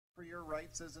your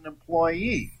rights as an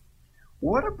employee.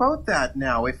 What about that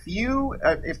now? If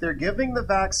they're giving the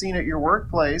vaccine at your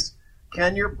workplace,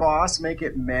 can your boss make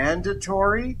it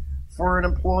mandatory for an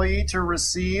employee to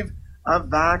receive a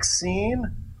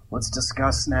vaccine? Let's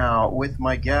discuss now with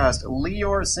my guest,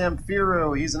 Lior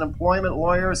Samfiru. He's an employment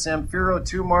lawyer, Samfiru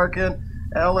Tumarkin,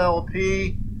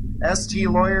 LLP,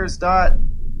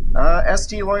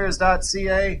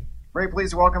 stlawyers.ca. Very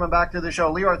pleased to welcome him back to the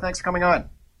show. Lior, thanks for coming on.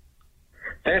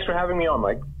 Thanks for having me on,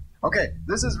 Mike. Okay,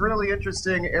 this is really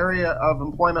interesting area of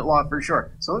employment law for sure.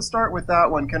 So let's start with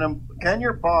that one. Can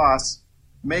your boss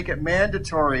make it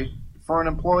mandatory for an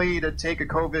employee to take a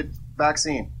COVID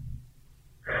vaccine?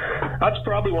 That's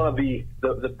probably one of the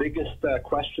biggest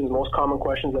questions, most common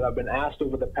questions that I've been asked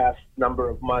over the past number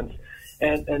of months.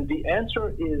 And the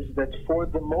answer is that for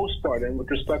the most part, and with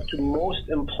respect to most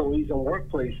employees and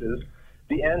workplaces,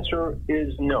 the answer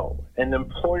is no. An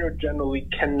employer generally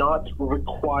cannot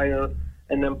require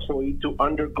an employee to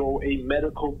undergo a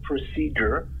medical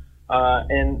procedure.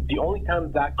 And the only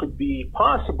time that could be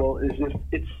possible is if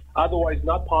it's otherwise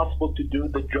not possible to do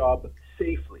the job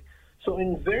safely. So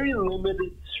in very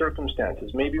limited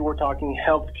circumstances, maybe we're talking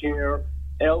healthcare,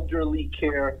 elderly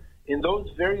care, in those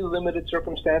very limited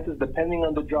circumstances, depending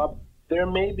on the job, there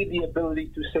may be the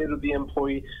ability to say to the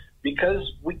employee, because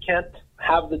we can't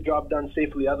have the job done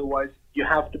safely, otherwise you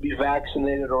have to be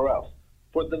vaccinated or else.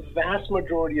 For the vast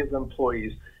majority of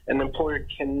employees, an employer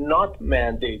cannot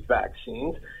mandate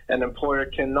vaccines. An employer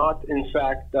cannot, in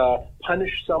fact,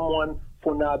 punish someone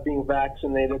for not being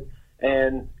vaccinated.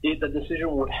 And the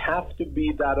decision would have to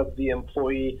be that of the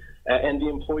employee, and the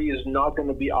employee is not going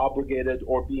to be obligated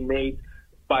or be made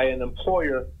by an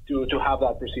employer to have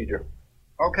that procedure.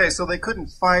 Okay, so they couldn't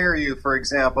fire you, for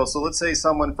example. So let's say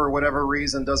someone, for whatever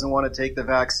reason, doesn't want to take the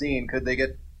vaccine. They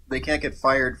can't get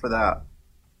fired for that?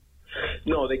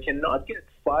 No, they cannot get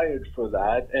fired for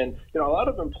that. And, a lot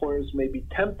of employers may be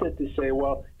tempted to say,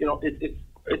 well,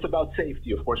 it's about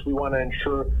safety, of course. We want to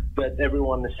ensure that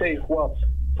everyone is safe. Well,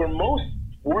 for most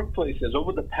workplaces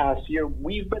over the past year,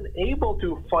 we've been able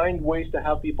to find ways to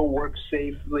have people work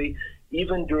safely,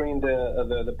 even during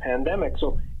the pandemic.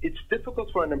 So it's difficult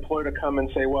for an employer to come and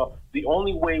say, well, the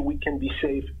only way we can be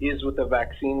safe is with a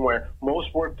vaccine, where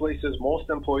most workplaces, most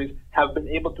employees have been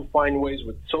able to find ways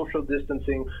with social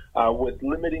distancing, with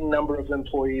limiting number of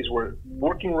employees, we're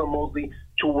working remotely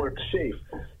to work safe.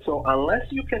 So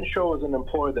unless you can show as an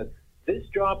employer that this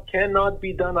job cannot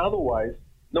be done otherwise,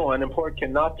 no, an employer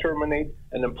cannot terminate,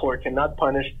 an employer cannot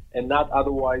punish, and not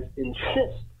otherwise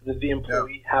insist that the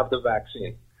employee have the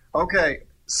vaccine. Okay,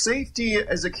 safety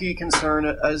is a key concern,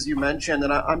 as you mentioned,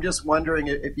 and I'm just wondering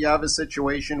if you have a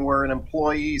situation where an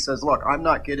employee says, "Look, I'm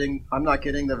not getting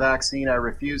the vaccine. I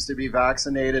refuse to be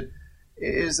vaccinated."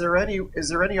 Is there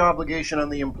any obligation on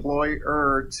the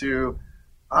employer to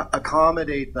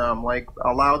accommodate them, like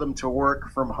allow them to work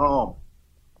from home?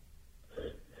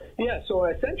 Yeah, so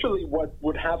essentially what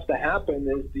would have to happen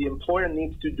is the employer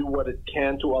needs to do what it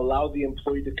can to allow the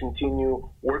employee to continue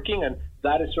working, and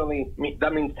that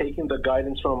means taking the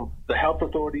guidance from the health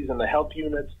authorities and the health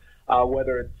units,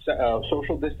 whether it's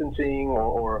social distancing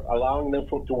or allowing them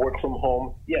to work from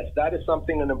home. Yes, that is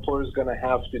something an employer is going to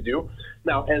have to do.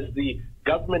 Now, as the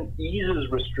government eases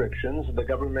restrictions, the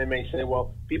government may say,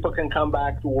 well, people can come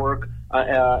back to work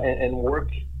and work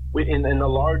in a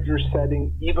larger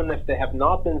setting, even if they have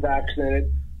not been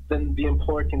vaccinated, then the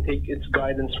employer can take its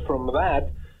guidance from that.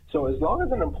 So as long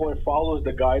as an employer follows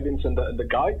the guidance and the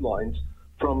guidelines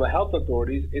from the health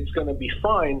authorities, it's going to be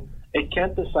fine. It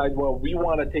can't decide, well, we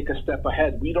want to take a step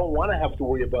ahead. We don't want to have to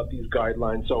worry about these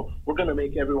guidelines, so we're going to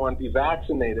make everyone be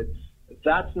vaccinated.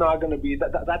 That's not going to be,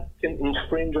 that can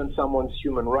infringe on someone's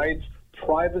human rights,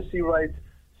 privacy rights.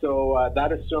 So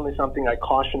that is certainly something I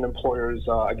caution employers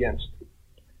against.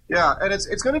 Yeah, and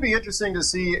it's going to be interesting to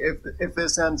see if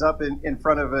this ends up in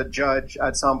front of a judge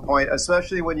at some point,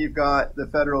 especially when you've got the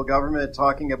federal government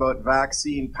talking about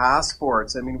vaccine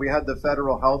passports. I mean, we had the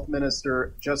federal health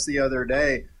minister just the other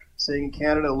day saying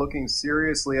Canada looking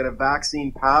seriously at a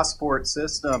vaccine passport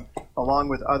system along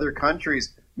with other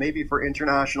countries, maybe for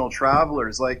international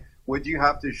travelers. Like, would you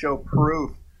have to show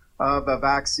proof of a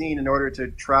vaccine in order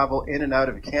to travel in and out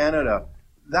of Canada?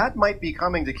 That might be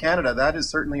coming to Canada. That is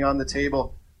certainly on the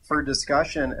table for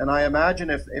discussion. And I imagine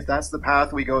if that's the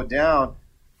path we go down,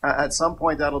 at some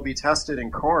point that'll be tested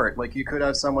in court. Like, you could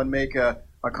have someone make a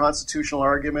constitutional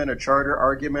argument, a charter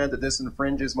argument that this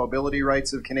infringes mobility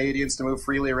rights of Canadians to move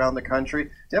freely around the country. Do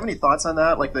you have any thoughts on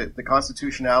that, like the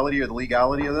constitutionality or the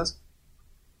legality of this?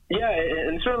 Yeah,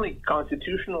 and certainly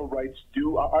constitutional rights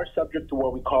are subject to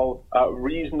what we call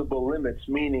reasonable limits,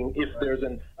 meaning if there's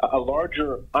a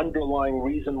larger underlying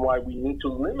reason why we need to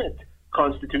limit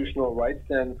constitutional rights,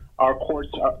 then our courts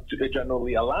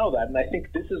generally allow that. And I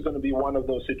think this is going to be one of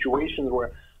those situations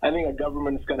where I think a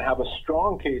government is going to have a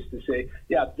strong case to say,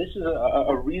 yeah, this is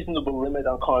a reasonable limit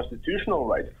on constitutional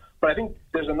rights. But I think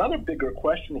there's another bigger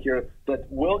question here,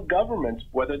 that will governments,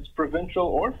 whether it's provincial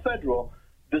or federal,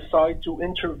 decide to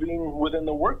intervene within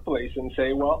the workplace and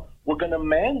say, well, we're going to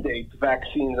mandate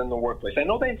vaccines in the workplace. I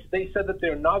know they said that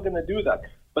they're not going to do that,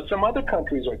 but some other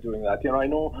countries are doing that. I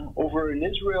know over in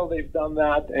Israel they've done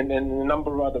that, and in a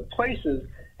number of other places,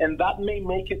 and that may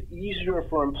make it easier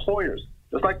for employers.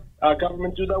 Just like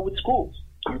governments do that with schools.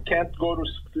 You can't go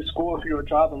to school if you're a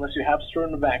child unless you have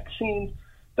certain vaccines.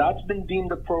 That's been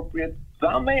deemed appropriate.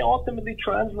 That may ultimately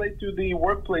translate to the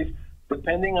workplace,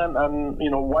 depending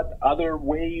on what other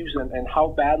waves and how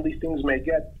badly things may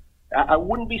get. I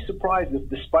wouldn't be surprised if,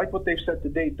 despite what they've said to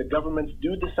date, the governments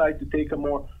do decide to take a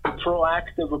more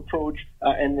proactive approach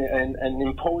and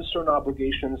impose certain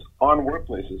obligations on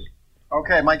workplaces.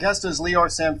 Okay, my guest is Lior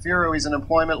Samfiru. He's an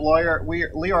employment lawyer.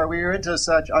 Lior, we are into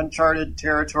such uncharted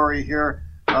territory here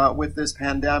with this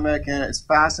pandemic, and it's a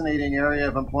fascinating area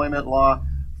of employment law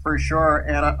for sure.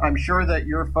 And I'm sure that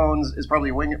your phone is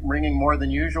probably ringing more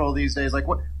than usual these days. Like,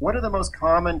 what are the most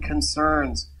common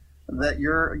concerns that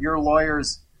your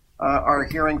lawyers are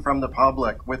hearing from the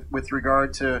public with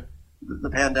regard to the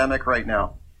pandemic right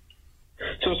now?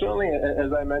 So certainly,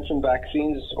 as I mentioned,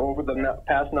 vaccines over the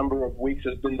past number of weeks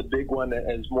has been the big one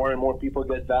as more and more people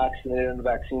get vaccinated and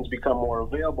vaccines become more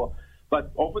available.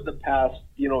 But over the past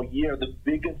year, the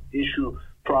biggest issue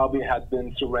probably has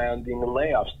been surrounding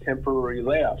layoffs, temporary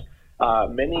layoffs.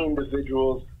 Many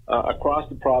individuals across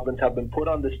the province have been put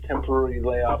on this temporary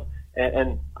layoff,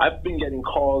 and I've been getting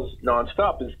calls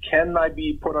nonstop is, can I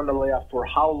be put on the layoff for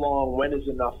how long? When is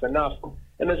enough enough?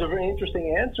 And there's a very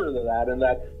interesting answer to that, in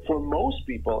that for most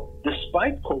people,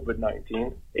 despite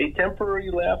COVID-19, a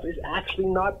temporary layoff is actually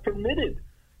not permitted.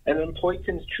 An employee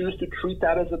can choose to treat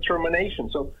that as a termination.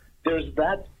 So there's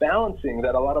that balancing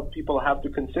that a lot of people have to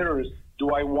consider is, do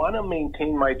I want to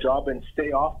maintain my job and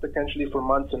stay off potentially for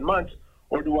months and months,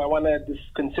 or do I want to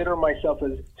consider myself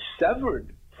as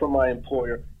severed from my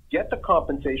employer, get the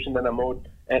compensation that I'm owed,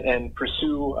 and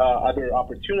pursue other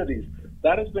opportunities?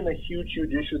 That has been a huge,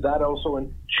 huge issue. That also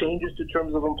in changes to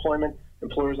terms of employment.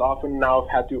 Employers often now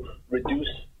have had to reduce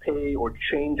pay or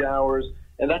change hours,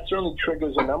 and that certainly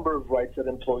triggers a number of rights that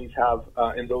employees have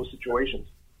in those situations.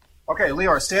 Okay,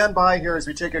 Lior, stand by here as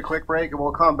we take a quick break, and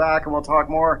we'll come back and we'll talk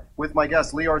more with my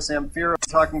guest, Lior Samfiru,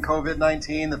 talking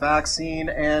COVID-19, the vaccine,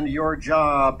 and your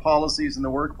job, policies in the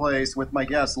workplace with my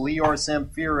guest, Lior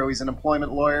Samfiru. He's an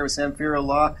employment lawyer with Samfiru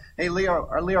Law. Hey,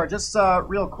 Lior, just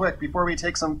real quick before we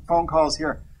take some phone calls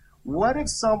here. What if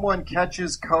someone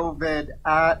catches COVID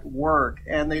at work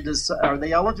and are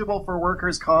they eligible for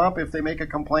workers' comp if they make a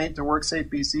complaint to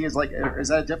WorkSafe BC? Is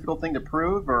that a difficult thing to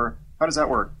prove, or how does that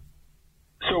work?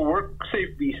 So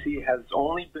WorkSafe BC has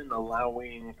only been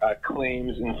allowing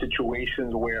claims in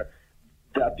situations where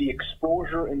the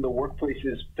exposure in the workplace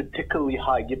is particularly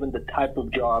high, given the type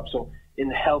of job. So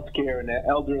in healthcare and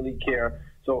elderly care.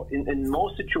 So in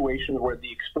most situations where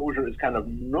the exposure is kind of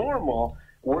normal,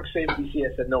 WorkSafe BC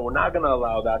has said, no, we're not going to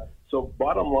allow that. So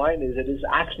bottom line is, it is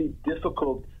actually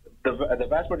difficult. The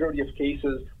vast majority of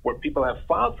cases where people have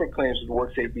filed for claims with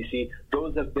WorkSafe BC,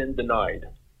 those have been denied.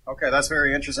 Okay, that's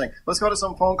very interesting. Let's go to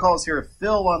some phone calls here.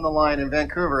 Phil on the line in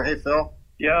Vancouver. Hey, Phil.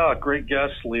 Yeah, great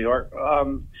guest, Lior.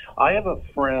 I have a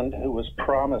friend who was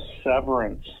promised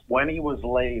severance when he was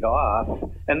laid off,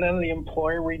 and then the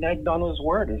employer reneged on his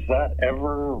word. Is that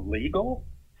ever legal?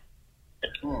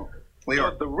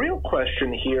 Lior, the real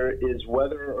question here is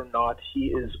whether or not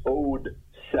he is owed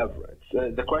severance.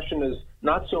 The question is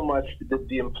not so much did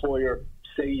the employer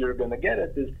say you're going to get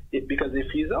it, because if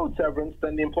he's owed severance,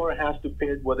 then the employer has to pay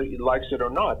it whether he likes it or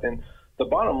not. And the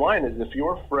bottom line is, if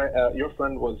your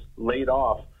friend was laid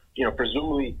off,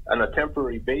 presumably on a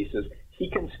temporary basis, he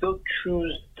can still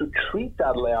choose to treat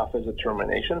that layoff as a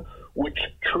termination, which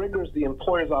triggers the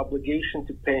employer's obligation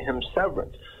to pay him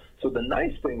severance. So the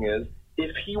nice thing is,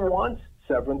 if he wants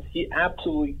severance, he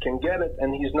absolutely can get it,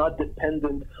 and he's not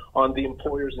dependent on the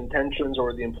employer's intentions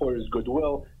or the employer's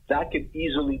goodwill. That could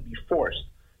easily be forced.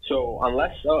 So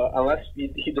unless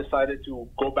he decided to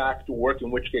go back to work,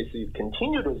 in which case he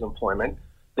continued his employment,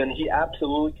 then he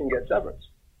absolutely can get severance.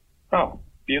 Oh,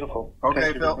 beautiful. Okay,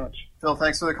 Thank you Phil. very much. Phil,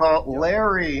 thanks for the call.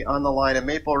 Larry on the line at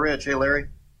Maple Ridge. Hey, Larry.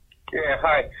 Yeah,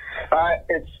 hi.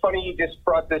 It's funny you just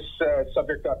brought this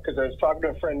subject up because I was talking to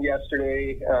a friend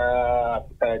yesterday, a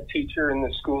teacher in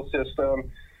the school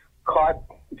system, caught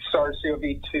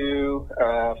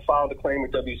SARS-CoV-2, filed a claim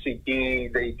with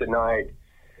WCP. They denied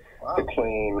the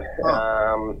claim.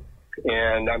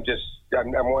 And I'm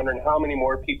wondering how many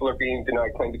more people are being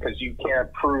denied claim because you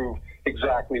can't prove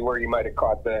exactly where you might have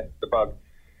caught the bug.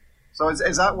 So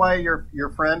is that why your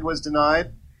friend was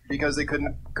denied? Because they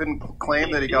couldn't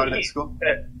claim that he got it at school?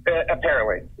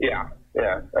 Apparently, yeah.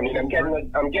 I mean, I'm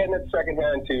getting it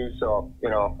secondhand too. So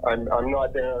I'm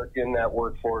not there in that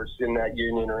workforce, in that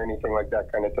union, or anything like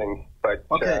that kind of thing. But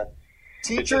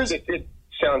teachers, it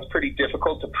sounds pretty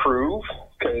difficult to prove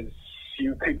because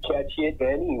you could catch it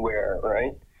anywhere,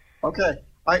 right? Okay.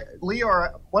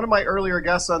 Lior, one of my earlier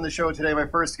guests on the show today, my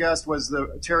first guest was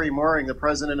Terry Mooring, the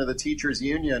president of the Teachers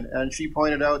Union, and she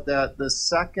pointed out that the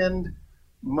second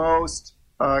most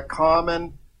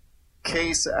common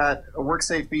case at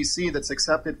WorkSafe BC that's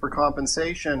accepted for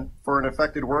compensation for an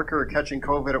affected worker catching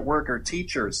COVID at work are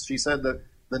teachers. She said that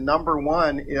the number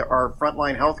one are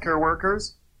frontline healthcare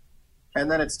workers,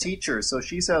 and then it's teachers. So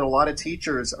she said a lot of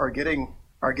teachers are getting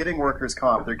workers'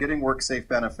 comp. They're getting WorkSafe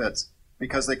benefits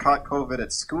because they caught COVID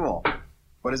at school.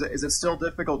 But is it still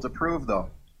difficult to prove,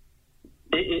 though?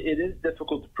 It is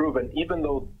difficult to prove, and even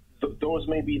though those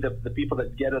may be the people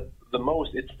that get it the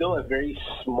most, it's still a very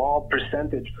small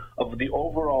percentage of the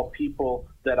overall people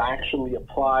that actually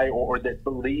apply or that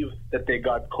believe that they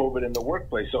got COVID in the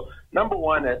workplace. So number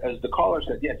one, as the caller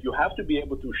said, yes, you have to be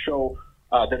able to show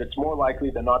that it's more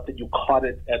likely than not that you caught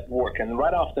it at work. And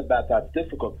right off the bat, that's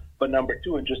difficult. But number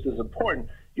two, and just as important,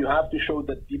 you have to show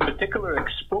that the particular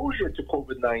exposure to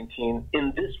COVID-19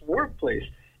 in this workplace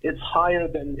is higher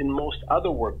than in most other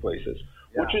workplaces.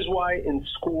 Yeah. Which is why in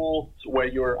schools where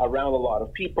you're around a lot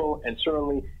of people, and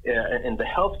certainly in the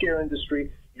healthcare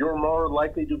industry, you're more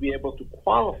likely to be able to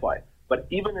qualify. But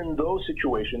even in those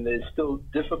situations, it is still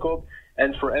difficult.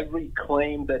 And for every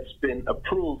claim that's been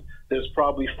approved, there's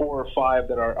probably 4 or 5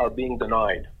 that are being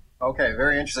denied. Okay,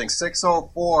 very interesting.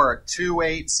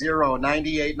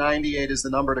 604-280-9898 is the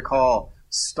number to call.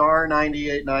 Star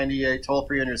 9898, toll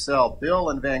free on your cell. Bill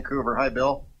in Vancouver. Hi,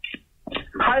 Bill.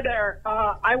 Hi there.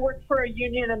 I work for a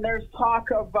union, and there's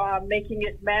talk of making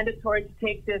it mandatory to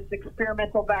take this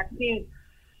experimental vaccine.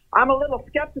 I'm a little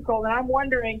skeptical, and I'm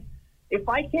wondering if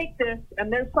I take this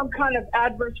and there's some kind of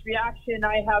adverse reaction,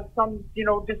 I have some,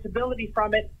 disability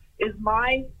from it, is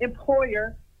my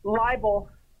employer liable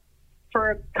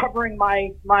for covering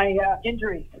my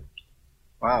injuries?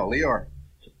 Wow, Lior.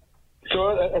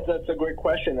 So that's a great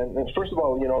question. And first of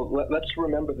all, let's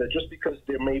remember that just because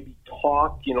there may be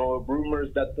talk,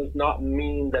 rumors, that does not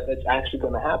mean that it's actually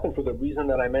going to happen. For the reason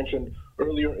that I mentioned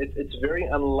earlier, it's very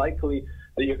unlikely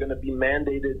that you're going to be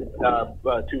mandated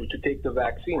to take the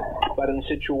vaccine. But in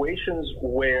situations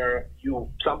where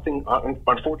something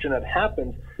unfortunate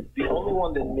happens, the only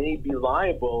one that may be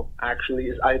liable actually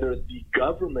is either the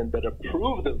government that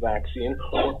approved the vaccine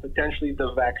or potentially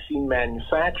the vaccine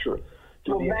manufacturer.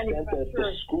 To the extent that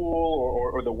the school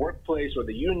or the workplace or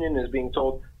the union is being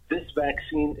told this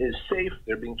vaccine is safe,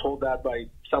 they're being told that by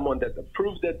someone that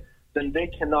approved it, then they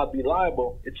cannot be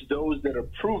liable. It's those that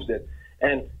approved it.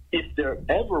 And if there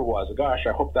ever was, gosh,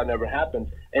 I hope that never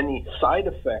happens, any side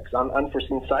effects,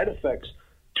 unforeseen side effects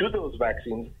to those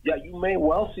vaccines, you may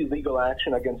well see legal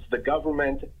action against the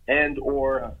government and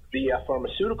or the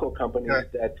pharmaceutical companies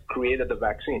that created the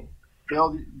vaccine.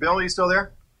 Bill, are you still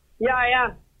there? Yeah, I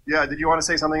am. Yeah, did you want to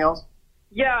say something else?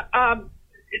 Yeah, now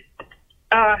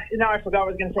I forgot what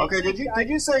I was going to say. Okay, did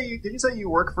you say you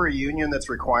work for a union that's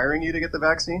requiring you to get the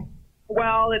vaccine?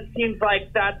 Well, it seems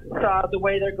like that's the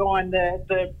way they're going.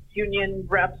 The union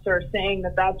reps are saying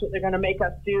that that's what they're going to make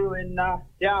us do, and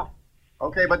yeah.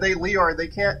 Okay, but they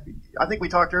can't. I think we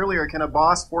talked earlier. Can a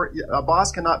boss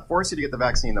cannot force you to get the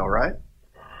vaccine, though, right?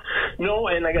 No,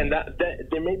 and again, that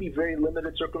there may be very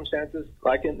limited circumstances,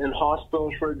 like in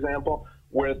hospitals, for example,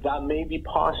 where that may be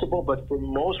possible. But for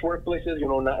most workplaces,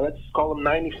 let's call them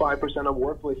 95% of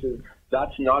workplaces,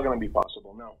 that's not going to be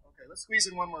possible. No. Okay, let's squeeze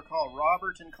in one more call.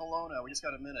 Robert in Kelowna. We just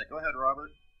got a minute. Go ahead,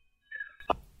 Robert.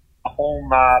 Home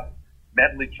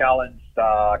mentally challenged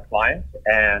client,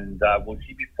 and will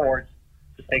she be forced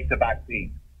to take the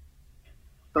vaccine?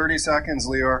 30 seconds,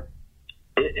 Lior.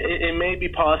 It may be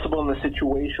possible in a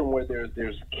situation where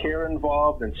there's care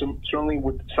involved, and certainly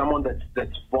with someone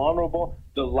that's vulnerable,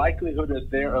 the likelihood is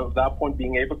there of that point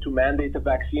being able to mandate the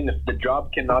vaccine if the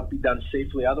job cannot be done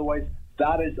safely otherwise.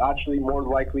 That is actually more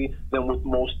likely than with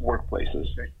most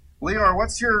workplaces. Okay. Lior,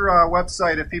 what's your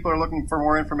website if people are looking for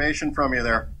more information from you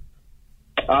there?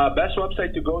 Best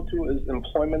website to go to is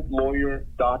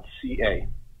employmentlawyer.ca.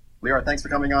 Lior, thanks for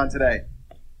coming on today.